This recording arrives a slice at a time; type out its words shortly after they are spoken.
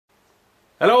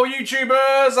Hello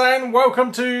YouTubers and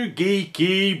welcome to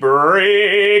Geeky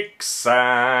Bricks,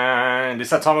 and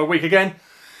it's that time of week again.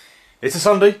 It's a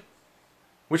Sunday,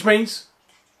 which means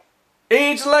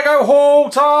it's Lego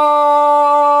haul time!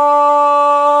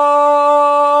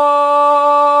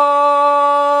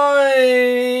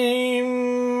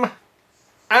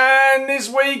 And this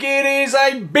week it is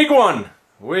a big one.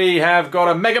 We have got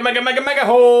a mega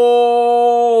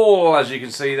haul. As you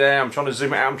can see there, I'm trying to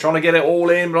zoom it out, I'm trying to get it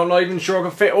all in, but I'm not even sure I can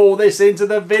fit all this into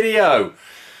the video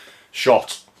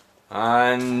shot.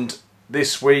 And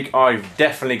this week I've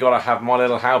definitely got to have my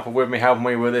little helper with me, helping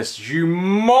me with this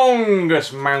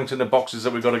humongous mountain of boxes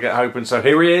that we've got to get open. So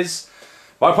here he is,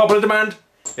 by popular demand,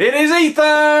 it is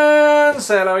Ethan!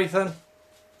 Say hello, Ethan.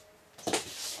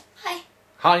 Hi.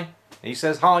 Hi. He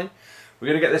says hi. We're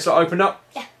going to get this lot opened up?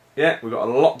 Yeah. Yeah, we've got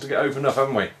a lot to get opened up,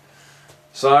 haven't we?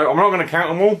 So, I'm not going to count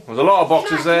them all. There's a lot of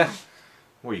boxes there.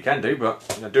 Well, you can do, but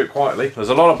you know, do it quietly. There's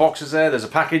a lot of boxes there. There's a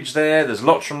package there. There's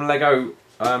lots from Lego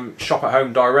Shop at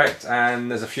Home Direct. And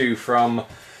there's a few from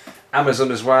Amazon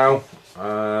as well.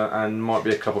 And might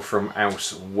be a couple from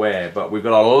elsewhere. But we've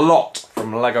got a lot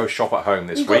from Lego Shop at Home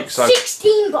this week. So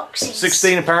 16 boxes.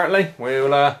 16 apparently.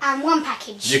 We'll, and one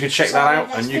package. You can check that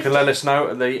out and you can let us know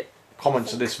at the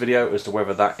comments of this video as to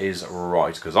whether that is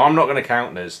right, because I'm not going to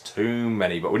count, there's too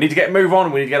many. But we need to get move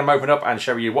on, we need to get them opened up and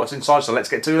show you what's inside, so let's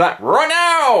get to that right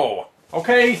now.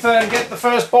 Okay Ethan, get the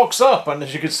first box up, and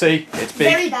as you can see it's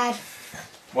big. Very bad.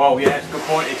 Well yeah, it's a good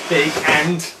point, it's big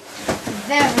and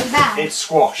very bad. It's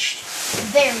squashed.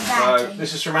 Very bad. So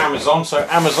this is from Amazon, so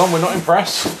Amazon, we're not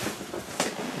impressed. You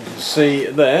can see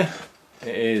there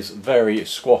it is very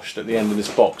squashed at the end of this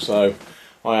box, so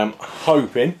I am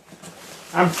hoping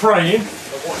and praying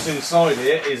that what's inside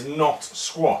here is not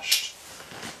squashed.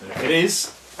 And if it is,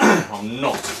 I'm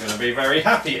not going to be very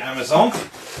happy, Amazon.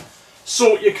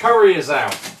 Sort your couriers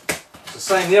out. It's the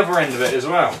same the other end of it as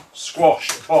well.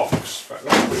 Squashed box. I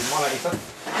don't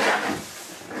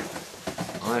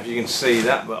know if you can see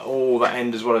that, but all that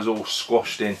end as well is all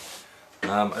squashed in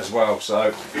as well.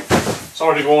 So,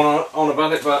 sorry to go on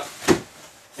about it, but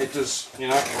it does, you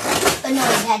know,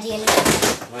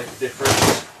 make a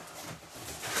difference.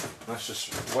 Let's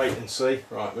just wait and see.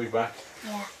 Right, move back.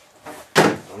 Yeah.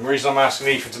 And the reason I'm asking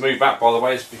Ethan to move back, by the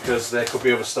way, is because there could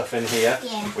be other stuff in here,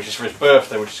 yeah, which is for his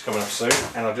birthday, which is coming up soon,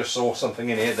 and I just saw something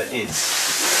in here that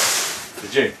is.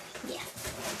 Did you? Yeah.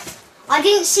 I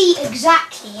didn't see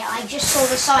exactly, I just saw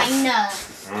the sign no.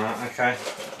 Alright, okay.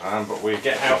 But we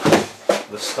get out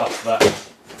the stuff that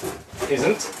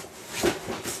isn't.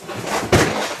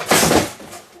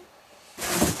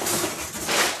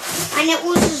 And it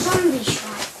was a zombie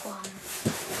strike one.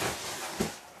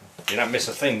 You don't miss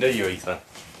a thing, do you, Ethan?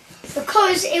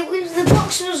 Because the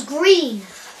box was green.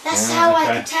 That's how I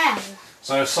could tell.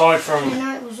 So aside from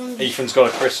Ethan's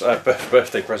got a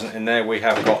birthday present in there, we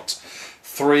have got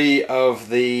 3 of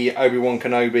the Obi-Wan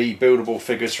Kenobi buildable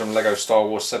figures from Lego Star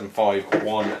Wars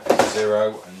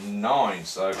 75109.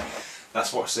 So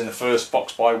that's what's in the first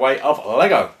box by way of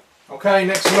Lego. Okay,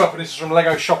 next one up, and this is from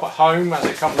Lego Shop at Home as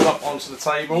it comes up onto the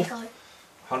table.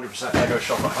 100% Lego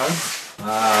Shop at Home.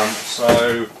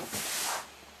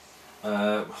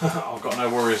 I've got no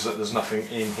worries that there's nothing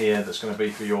in here that's going to be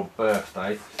for your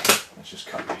birthday. Let's just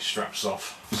cut these straps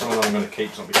off. Some of them I'm going to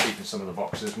keep, so I'll be keeping some of the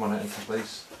boxes. Money,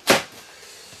 please.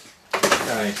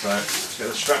 Okay, so let's get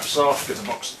the straps off, get the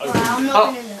box open. Well, I'm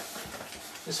not going to look.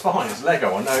 It's fine, it's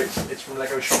Lego. I know it's from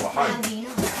Lego Shop at Home. How do you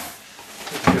know?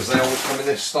 Because they always come in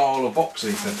this style of box,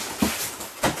 Ethan.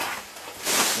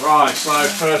 Right, so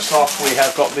first off we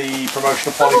have got the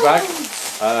promotional poly bag.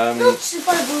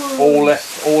 All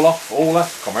left,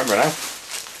 can't remember now.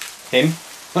 Him.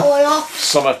 All off.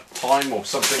 Summertime or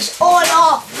something. It's all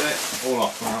off. Is it? All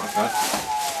off, right, okay.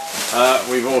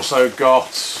 We've also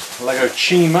got Lego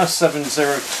Chima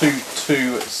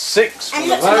 70226. And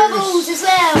lots of bubbles as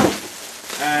well.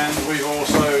 And we've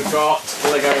also got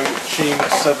Lego Chima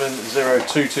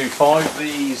 70225.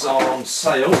 These are on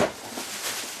sale,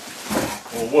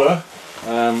 or were,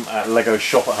 at Lego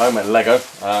Shop at Home at Lego.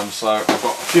 So I've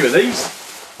got a few of these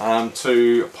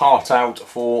to part out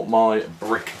for my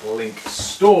Brick Link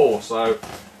store. So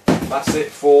that's it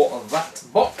for that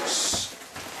box.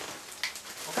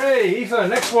 Okay, Ethan,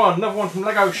 next one, another one from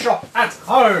Lego Shop at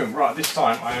Home. Right, this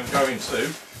time I am going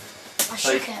to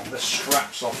take the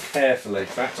straps off carefully. In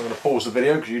fact, I'm going to pause the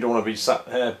video because you don't want to be sat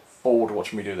here bored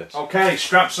watching me do this. Okay,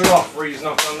 straps are off. Reason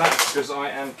I've done that is because I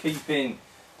am keeping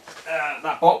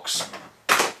that box.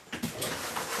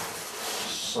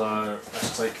 So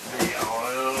let's take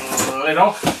the lid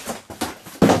off.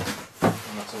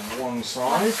 And that's on one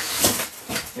side.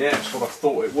 Yeah, it's what I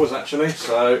thought it was actually.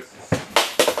 So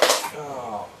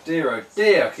Dear oh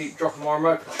dear, I keep dropping my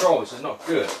remote control. This is not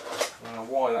good. I don't know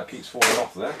why that keeps falling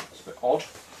off there. It's a bit odd.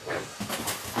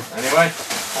 Anyway,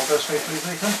 I'll go straight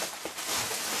through Ethan.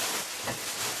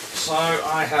 So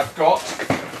I have got, I'm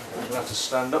going to have to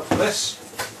stand up for this.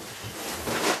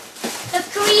 The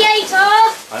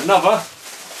creator! Another.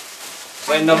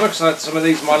 Say another because I had some of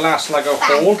these in my last Lego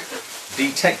haul.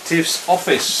 Detective's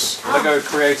Office. Lego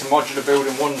Creator Modular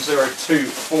Building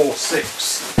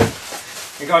 10246. I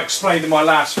think I explained in my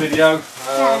last video.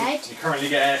 You currently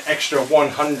get an extra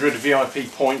 100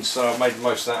 VIP points, so I've made the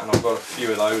most of that and I've got a few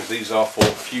of those. These are for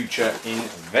future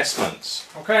investments.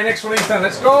 Okay, next one, Ethan.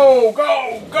 Let's go,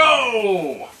 go,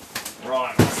 go!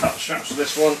 Right, I'll cut the straps for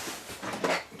this one.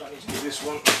 Don't need to do this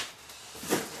one.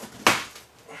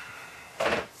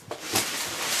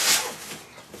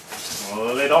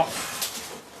 Lid off.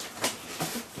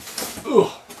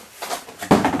 Ugh.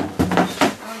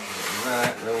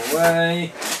 That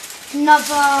away.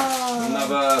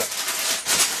 Another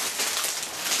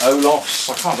Olaf's.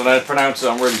 I can't know how to pronounce it.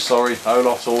 I'm really sorry.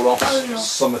 Olaf's.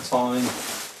 Summertime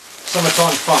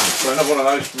fun. So another one of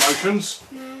those promotions.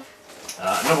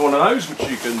 Another one of those, which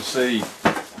you can see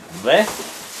there.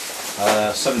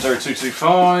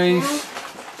 70225.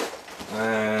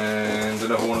 And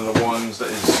another one of the ones that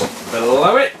is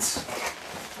below it,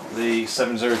 the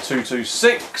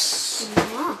 70226,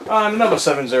 and another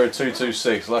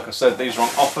 70226. Like I said, these are on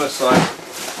offer, so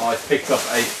I picked up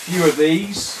a few of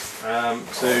these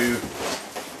to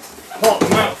plot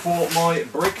them out for my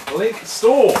Bricklink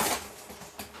store.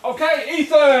 Okay,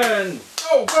 Ethan,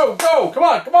 go, go, go! Come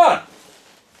on, come on!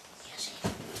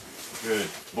 Good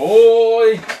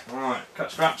boy. All right,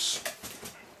 cut straps.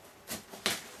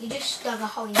 You just dug a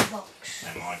hole in the box.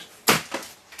 Never mind.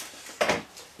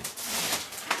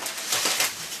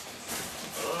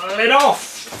 Lid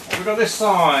off! What have we got this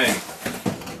time?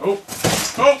 Oh,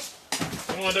 oh!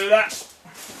 I want to do that.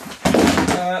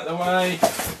 Out the way.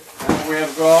 And we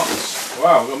have got,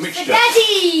 wow, we've got a mixture. The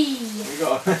daddy! We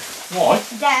got, why?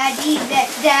 Daddy,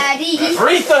 that's daddy. That's for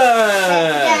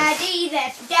Ethan!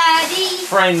 That's daddy.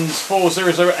 Friends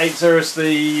 40080 is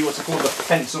the, what's it called, the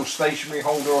pencil stationery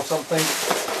holder or something.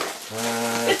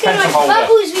 Look at my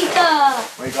bubbles we got.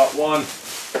 We got one.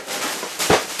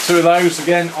 Two of those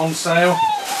again on sale.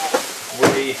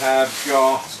 We have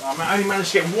got, I only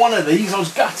managed to get one of these. I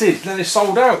was gutted. Then they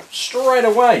sold out straight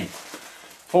away.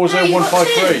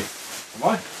 40153. Am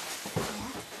I?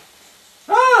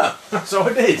 Yeah. Ah, so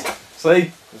I did.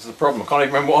 See, this is the problem. I can't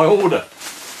even remember what I ordered.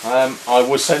 I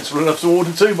was sensible enough to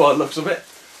order two by the looks of it.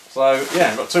 So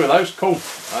yeah, I've got two of those. Cool.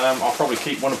 I'll probably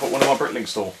keep one and put one in my Bricklink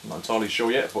store. Not entirely sure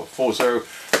yet, but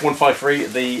 40153,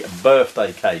 the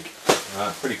birthday cake.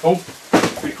 Pretty cool.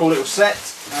 Pretty cool little set.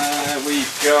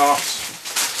 We've got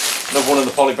another one of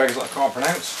the poly bags that I can't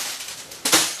pronounce.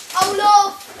 Oh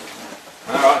no!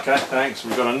 Alright, okay, thanks.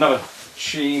 We've got another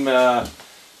Chima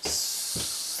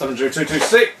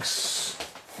 70226.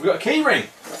 We've got a key ring.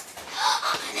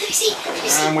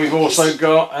 And we've also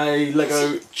got a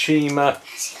Lego Chima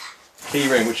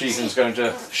keyring, which Ethan's going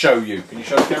to show you. Can you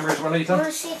show the camera as well, Ethan? I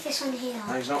want to see if this one here.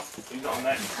 No, he's not on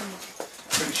there.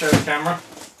 Can you show the camera?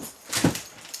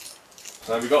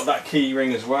 So we've got that key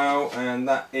ring as well, and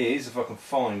that is, if I can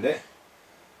find it,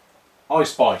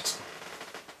 Ice Bite.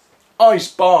 Ice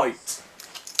Bite!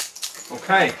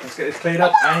 Okay, let's get this cleaned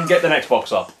up and get the next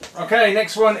box up. Okay,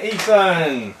 next one,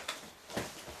 Ethan.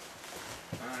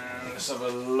 And let's have a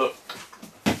look.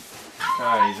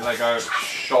 Okay, Lego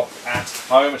Shop at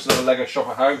Home. It's another Lego Shop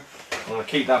at Home. I'm going to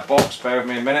keep that box. Bear with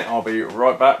me a minute. I'll be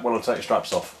right back while I take the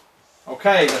straps off.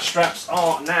 Okay, the straps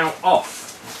are now off.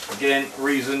 Again,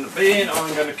 reason being,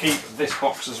 I'm going to keep this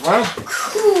box as well.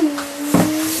 Cool.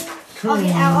 I'll get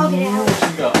it out. I'll get it out.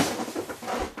 What you got?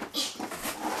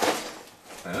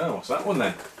 Oh, what's that one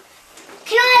then?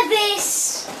 Can I have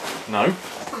this? No.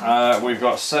 We've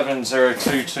got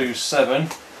 70227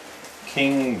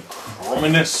 King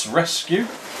Crominus Rescue.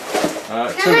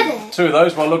 Two of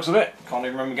those by the looks of it. Can't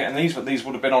even remember getting these, but these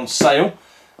would have been on sale.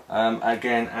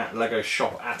 Again at Lego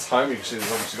Shop at Home. You can see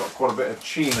there's obviously got quite a bit of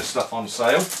Chima stuff on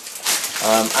sale.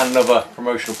 And another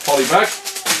promotional poly bag.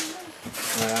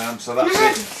 So that's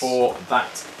it for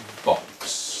that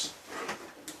box.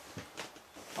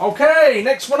 Okay,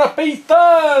 next one up,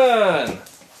 Ethan!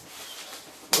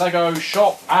 Lego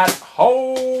Shop at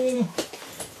Home.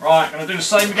 Right, going to do the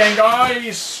same again,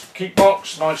 guys. Keep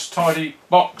box, nice tidy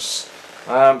box.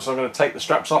 So I'm going to take the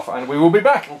straps off and we will be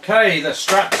back. Okay, the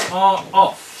straps are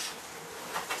off.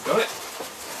 Got it?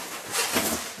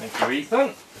 Thank you,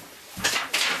 Ethan.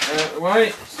 Out of the way.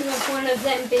 It's not one of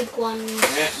them big ones.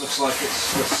 Yeah, looks like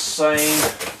it's the same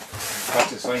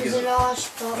fact, I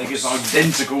think it's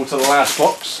identical to the last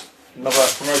box. Another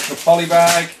promotional poly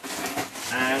bag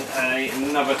and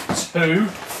another 2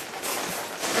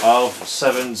 of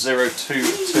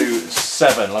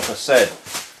 70227. Like I said,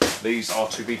 these are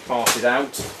to be parted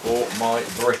out for my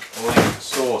Brick Link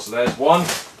store. So there's one.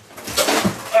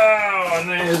 Oh, and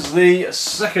there's the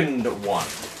second one.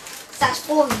 That's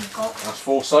 4 you've got. That's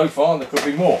 4 so far, and there could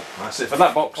be more. That's it for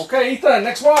that box. Okay, Ethan,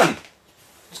 next one.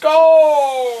 Let's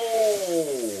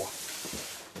go!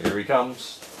 Here he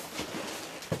comes.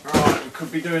 Alright, we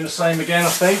could be doing the same again, I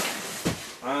think.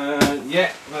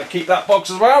 Yeah, I'm going to keep that box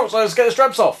as well, so let's get the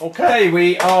straps off. Okay,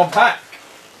 we are back.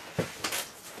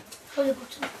 Hold the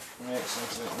bottom. Yes,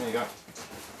 that's it. There you go.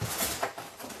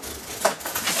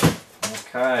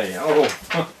 Okay. Oh.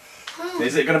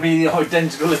 Is it going to be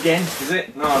identical again? Is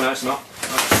it? No, no, it's not.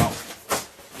 No, it's not.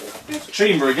 It's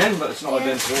Chima again, but it's not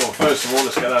identical. Well, first of all,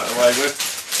 let's get that out of the way with.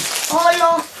 All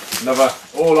off. Another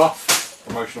all off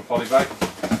promotional poly bag.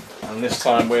 And this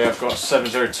time we have got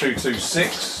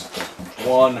 70226.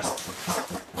 1,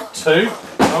 2.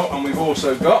 Oh, and we've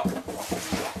also got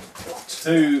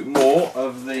 2 more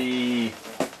of the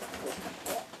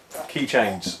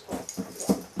keychains.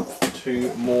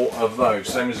 2 more of those,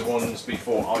 same as the ones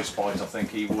before Ice Pies, I think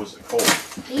he was called.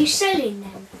 Are you selling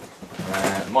them?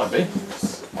 Might be.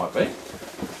 Might be.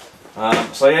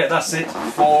 So yeah, that's it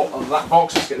for that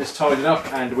box. Let's get this tidied up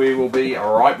and we will be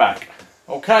right back.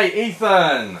 Okay,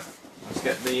 Ethan, let's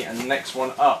get the next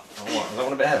one up. Oh, is that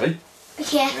one a bit heavy?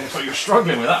 Yeah. I thought you were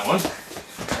struggling with that one.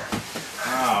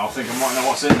 Ah, I think I might know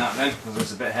what's in that then, because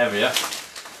it's a bit heavier.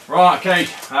 Right, okay,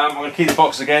 I'm going to keep the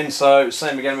box again, so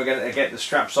same again, we're going to get the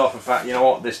straps off. In fact, you know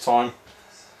what, this time,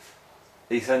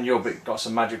 Ethan, you've got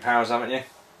some magic powers, haven't you?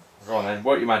 Go on then,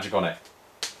 work your magic on it.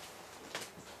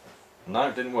 No,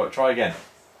 it didn't work, try again.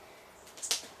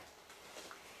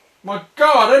 My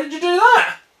God, how did you do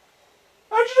that?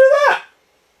 How did you do that?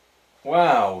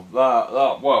 Wow,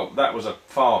 well, that was a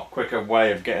far quicker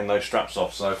way of getting those straps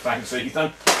off, so thanks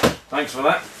Ethan, thanks for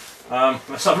that.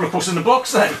 Let's have a look what's in the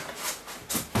box then.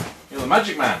 You're the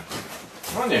magic man,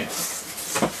 aren't you? Yeah.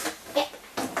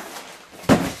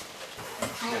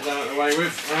 Get that out of the way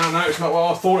with. No, it's not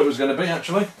what I thought it was going to be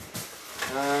actually.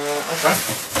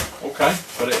 Okay,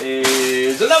 but it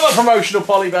is another promotional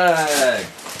poly bag.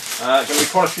 Going to be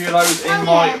quite a few of those in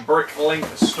my Brick Link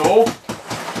store.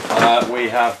 We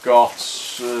have got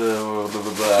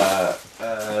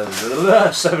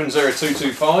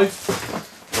 70225,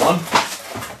 1,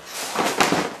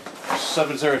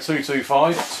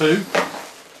 70225, 2,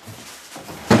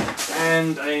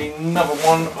 and another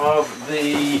one of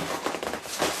the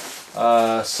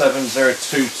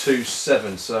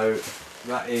 70227. So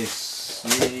that is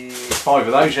 5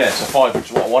 of those, yeah, so 5, which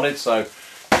is what I wanted. So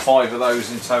 5 of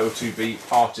those in total to be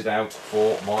parted out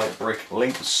for my Brick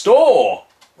Link store.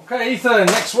 Okay, Ethan,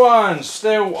 next one,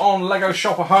 still on Lego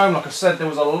Shop at Home. Like I said, there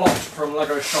was a lot from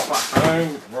Lego Shop at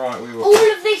Home. Right, we were... All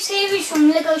of this here is from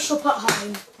Lego Shop at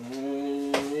Home.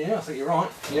 Yeah, I think you're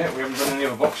right. Yeah, we haven't done any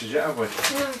other boxes yet, have we?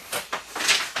 No.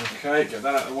 Okay, get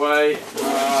that out of the way. A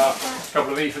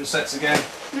couple of Ethan sets again.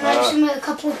 A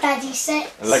couple of Daddy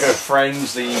sets. Lego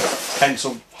Friends, the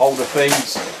pencil holder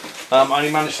things. I only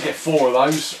managed to get 4 of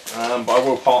those, but I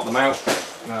will part them out.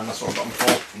 That's what I've got them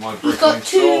for. My You've got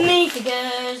 2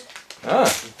 minifigures.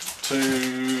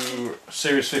 2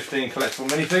 Series 15 collectible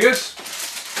minifigures.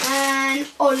 And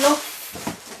Olaf.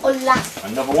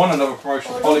 Another one, another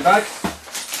promotional poly bag.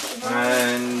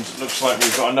 And looks like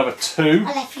we've got another 2.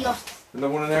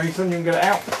 Another one in there, Ethan, you can get it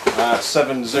out.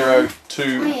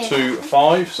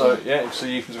 70225. So yeah, so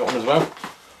Ethan's got one as well.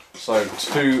 So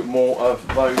 2 more of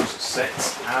those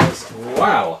sets as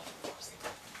well.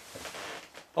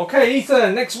 Okay,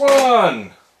 Ethan, next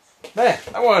one. There,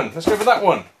 that one. Let's go for that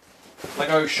one.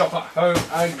 Lego Shop at Home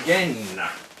again.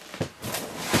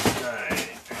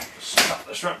 Okay, start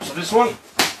the straps of this one.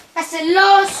 That's the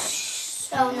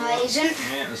last. Oh no, it isn't.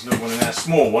 Yeah, there's another one in there.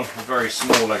 Small one, a very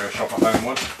small Lego Shop at Home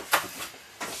one.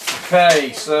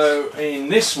 Okay, so in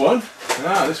this one,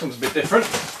 this one's a bit different.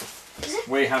 Is it?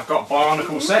 We have got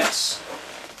Bionicle sets.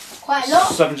 Quite a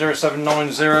lot.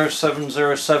 70790,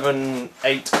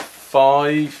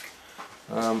 70785.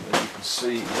 As you can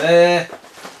see there.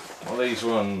 Well, these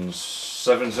ones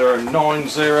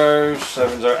 7090,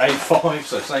 7085,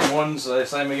 so same ones, they're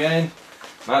same again.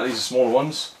 No, these are smaller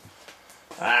ones.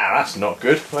 That's not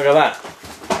good. Look at that.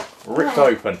 Ripped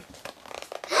open.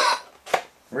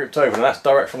 Ripped open. That's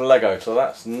direct from Lego, so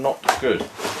that's not good.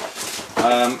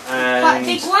 Quite a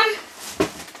big one.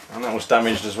 and that was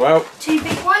damaged as well. 2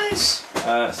 big ones.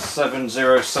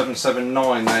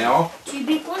 70779 they are. 2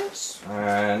 big ones.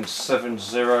 And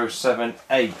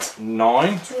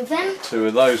 70789. 2 of them. 2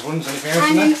 of those ones. Anything else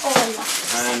and in there? an all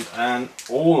off. And an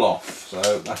all off.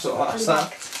 So that's what that's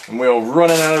that. And we are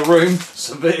running out of room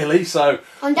severely. So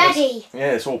on Daddy.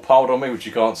 Yeah, it's all piled on me, which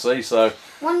you can't see. So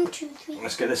 1, 2, 3.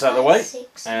 let's get this out of the way,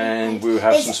 6, and we'll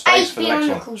have some space for the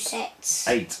next one. Sets.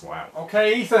 8. Wow.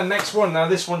 Okay, Ethan. Next one. Now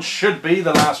this one should be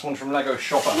the last one from Lego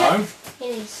Shop at Home. It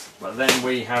is. But then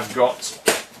we have got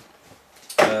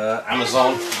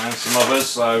Amazon and some others.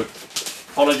 So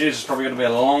apologies, it's probably going to be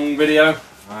a long video,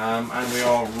 and we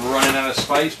are running out of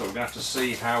space. But we're going to have to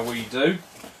see how we do.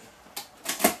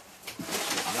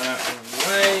 That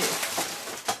away.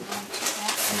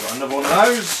 We've got another one of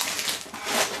those.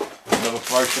 Another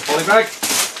Ferocious poly bag.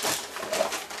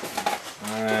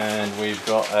 And we've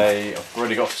got I've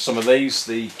already got some of these,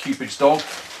 the Cupid's Dog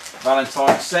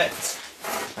Valentine set.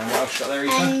 And what else you got there,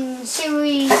 Ethan? And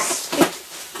series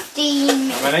 15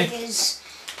 How many? minifigures.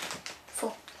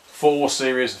 4. 4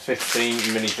 series of 15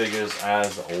 minifigures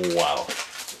as well.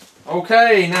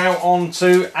 Okay, now on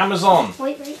to Amazon.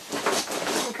 Wait. Okay.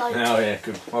 Oh yeah,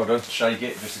 good. Well done. Shake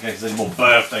it, just in case there's any more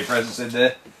birthday presents in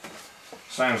there.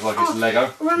 Sounds like it's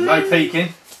Lego. No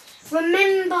peeking.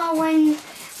 Remember when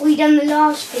we done the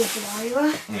last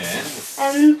video? Yeah.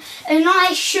 And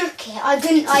I shook it. I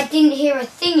didn't hear a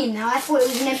thing in there. I thought it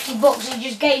was an empty box. I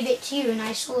just gave it to you, and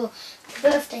I saw the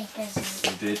birthday present.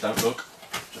 You did. Don't look,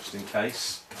 just in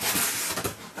case.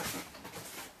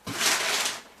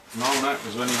 No,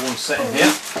 there's only one set in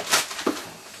here.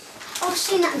 I've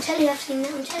seen that on telly. Yeah,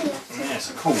 it's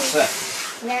a cool set.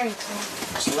 Very cool.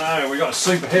 So we got a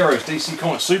superheroes, DC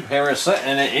Comics superhero set,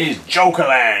 and it is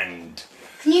Jokerland.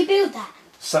 Can you build that?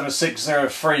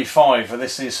 76035, and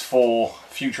this is for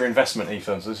future investment,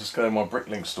 Ethan. So this is going to my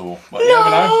Bricklink store. But No! you never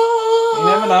know. You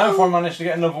never know. If I manage to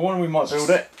get another one, we might build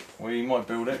it. We might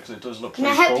build it because it does look Can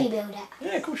I pretty help cool. you build it?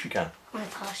 Yeah, of course you can. I'm going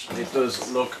to pass you. It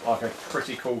does look like a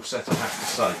pretty cool set, I have to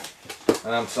say.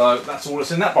 So that's all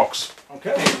that's in that box.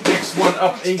 Okay, next one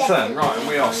up, That's Ethan. definitely Right, and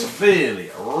we are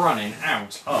severely running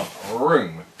out of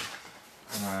room.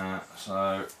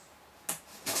 So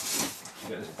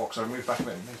get this box over, move back a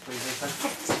bit, please, Ethan.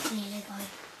 That's definitely Lego.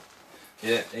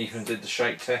 Yeah, Ethan did the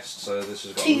shake test, so this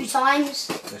has got 2 times.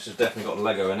 This has definitely got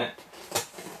Lego in it.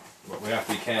 But we have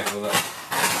to be careful that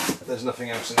there's nothing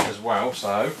else in it as well.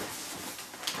 So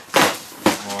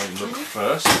I look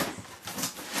first.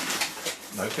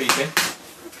 No peeking.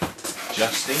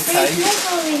 Just in There's case.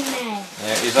 Lego in there.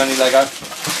 Yeah, it is only Lego.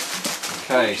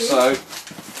 Okay, so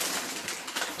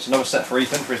it's another set for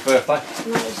Ethan for his birthday.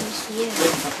 Might as well for you.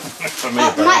 For me,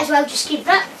 Might as well just give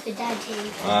that to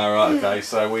Daddy. Alright, okay,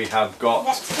 so we have got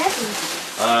That's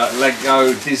Daddy.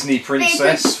 Lego Disney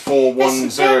Princess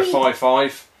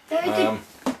 41055. Very good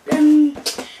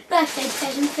birthday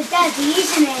present for Daddy,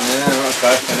 isn't it? Yeah,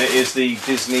 okay, and it is the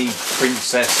Disney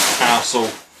Princess Castle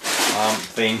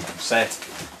theme set.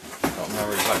 Can't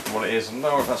remember exactly what it is. I don't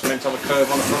know if that's meant to have a curve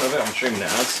on the front of it. I'm assuming it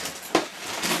has.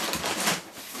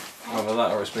 Either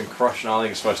that or it's been crushed. No, I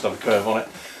think it's supposed to have a curve on it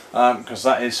because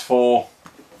that is for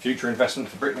future investment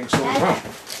for Bricklink store as well.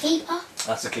 Keeper.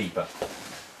 That's a keeper.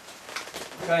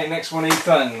 Okay, next one,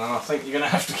 Ethan. And I think you're going to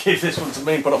have to give this one to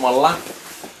me and put it on my lap.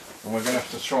 And we're going to have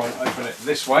to try and open it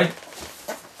this way.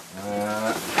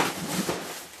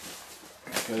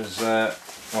 Because,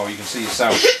 well, you can see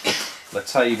yourself the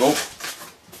table.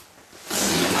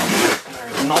 There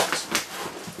is not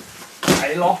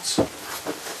a lot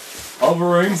of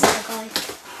room.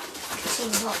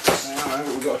 Yeah, but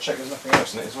we've got to check there's nothing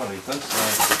else in it as well, Ethan.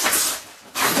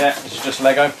 So, yeah, this is just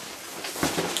Lego.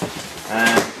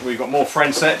 And we've got more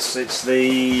friend sets. It's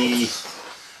the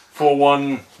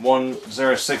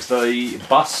 41106, the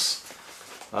bus,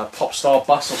 Pop Star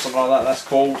bus or something like that. That's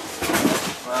called.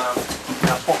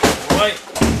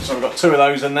 So we've got 2 of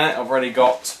those in there. I've already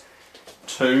got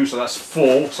 2, so that's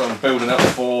 4. So I'm building up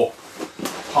for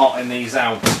parting these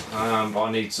out. But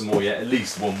I need some more yet, at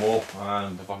least 1 more. If I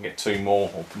can get 2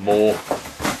 more or more,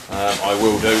 I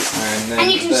will do. And, then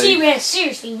and you can see we're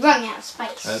seriously running out of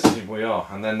space. We are,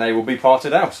 and then they will be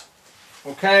parted out.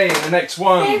 Okay, the next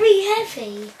one. Very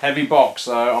heavy. Heavy box,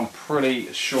 so I'm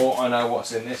pretty sure I know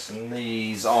what's in this, and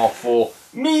these are for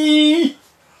me.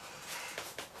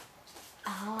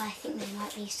 Oh, I think there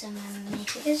might be some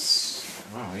minifigures.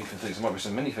 Oh, Ethan thinks there might be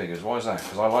some minifigures. Why is that?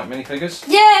 Because I like minifigures?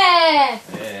 Yeah!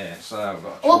 Yeah, so I've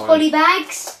got Or poly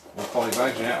bags. Or poly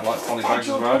bags, yeah, I like poly That's bags as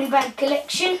your well. poly bag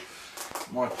collection.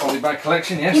 My poly bag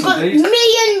collection, yes You've got indeed.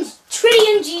 millions,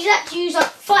 trillions, you have to use like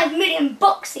 5 million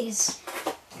boxes.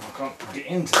 I've can't get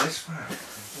into this. Wow.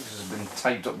 This has been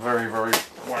taped up very, very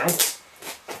well.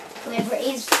 Whatever it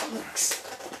is, thanks.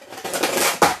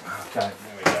 Okay,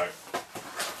 there we go.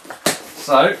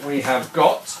 So we have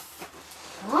got.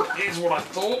 What? Here's what I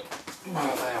thought.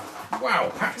 Oh, they are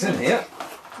wow, packed in here.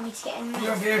 I need to get in there.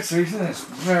 You'll be able to, isn't it? It's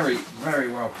very,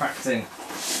 very well packed in.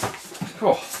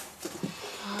 Oh.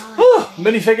 Oh,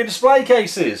 minifigure display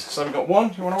cases. So we've got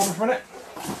one. You want to order for a minute?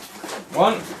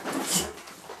 1,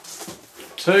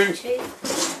 2,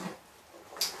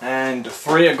 and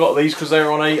 3. I got these because they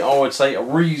were on I would say, a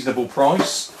reasonable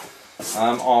price.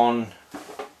 On, I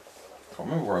can't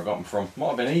remember where I got them from. Might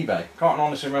have been eBay. Can't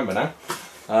honestly remember now.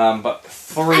 But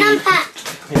 3.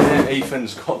 Yeah,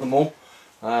 Ethan's got them all.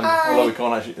 Although we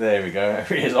can't actually. There we go.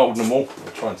 He is holding them all.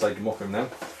 I'll try and take them off him now.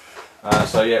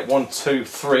 So yeah, 1, 2,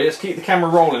 3. Let's keep the camera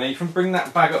rolling, Ethan. Bring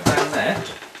that bag up down there.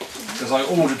 Because I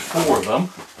ordered 4 of them,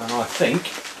 and I think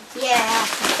yeah, I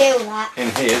can feel that.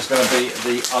 in here is going to be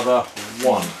the other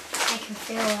one. I can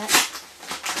feel it.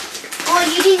 Oh,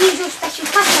 you didn't use your special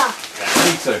cutter. Yeah, I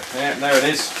need to. Yeah, there it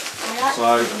is.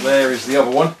 So there is the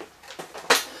other one.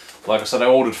 Like I said, I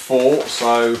ordered 4,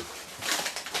 so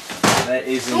there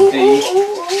is indeed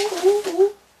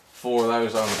 4 of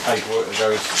those on the paperwork that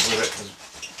goes with it.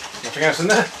 There's nothing else in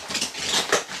there.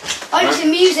 Oh, there's some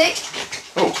music.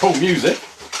 Oh, cool music.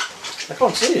 I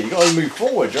can't see you. You've got to move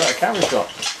forward. You're out of camera shot.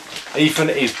 Ethan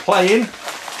is playing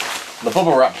the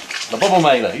bubble wrap, the bubble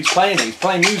mailer. He's playing it. He's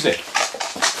playing music.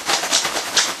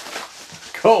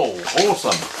 Cool.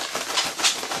 Awesome.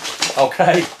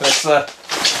 Okay, let's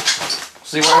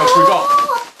see what else we got.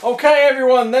 Okay,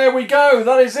 everyone. There we go.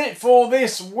 That is it for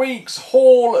this week's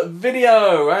haul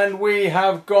video, and we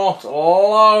have got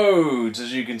loads,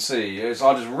 as you can see. I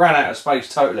just ran out of space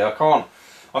totally.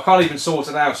 I can't even sort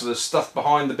it out, so there's stuff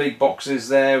behind the big boxes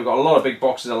there. We've got a lot of big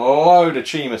boxes, a load of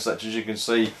Chima sets, as you can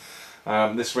see,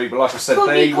 this week. But like I said,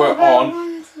 they were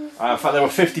on, in fact they were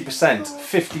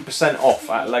 50% off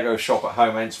at Lego Shop at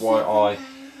Home, hence why I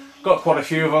got quite a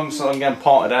few of them. So I'm getting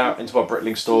parted out into my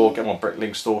Bricklink store, get my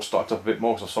Bricklink store stocked up a bit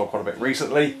more, because I've sold quite a bit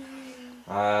recently.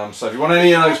 So if you want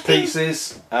any of those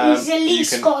pieces, he's at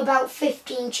least got about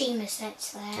 15 Chima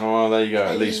sets there. Oh, well, there you go,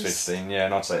 at least 15. Yeah,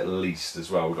 and I'd say at least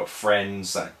as well. We've got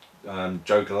Friends,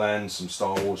 Jokerland, some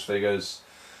Star Wars figures,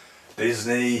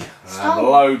 Disney,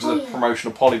 loads of the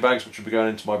promotional poly bags, which will be going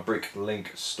into my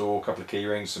Bricklink store. A couple of key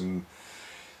rings, some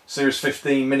Series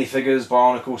 15 minifigures,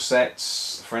 Barnacle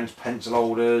sets, Friends pencil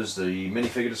holders, the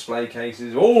minifigure display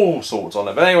cases, all sorts on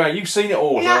there. But anyway, you've seen it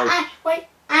all. No, wait,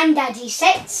 and Daddy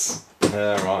sets.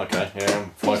 Yeah, right, okay, yeah.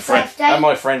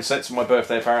 My friend sets for my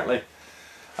birthday, apparently.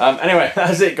 Anyway,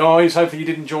 that's it, guys. Hopefully you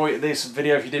did enjoy this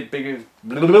video. If you did, give it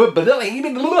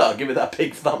that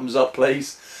big thumbs up,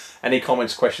 please. Any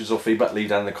comments, questions or feedback, leave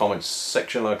down in the comments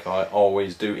section. Like I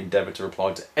always do, endeavour to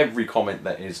reply to every comment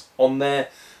that is on there,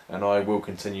 and I will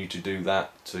continue to do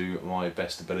that to my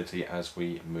best ability as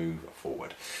we move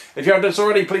forward. If you haven't done so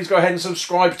already, please go ahead and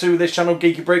subscribe to this channel,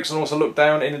 Geeky Bricks, and also look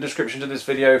down in the description to this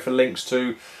video for links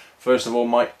to, first of all,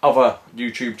 my other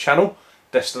YouTube channel,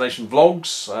 Destination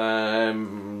Vlogs,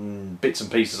 bits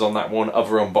and pieces on that one,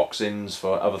 other unboxings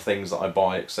for other things that I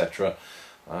buy, etc.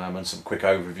 And some quick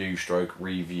overview stroke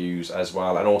reviews as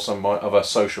well, and also my other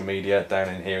social media down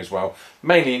in here as well,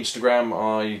 mainly Instagram.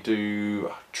 I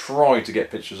do try to get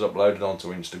pictures uploaded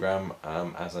onto Instagram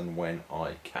as and when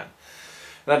I can.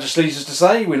 That just leaves us to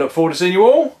say we look forward to seeing you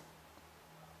all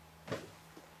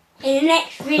in the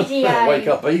next video. Wake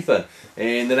up, Ethan.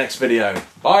 In the next video.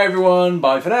 Bye everyone,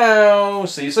 bye for now,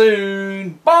 see you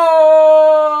soon,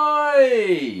 bye!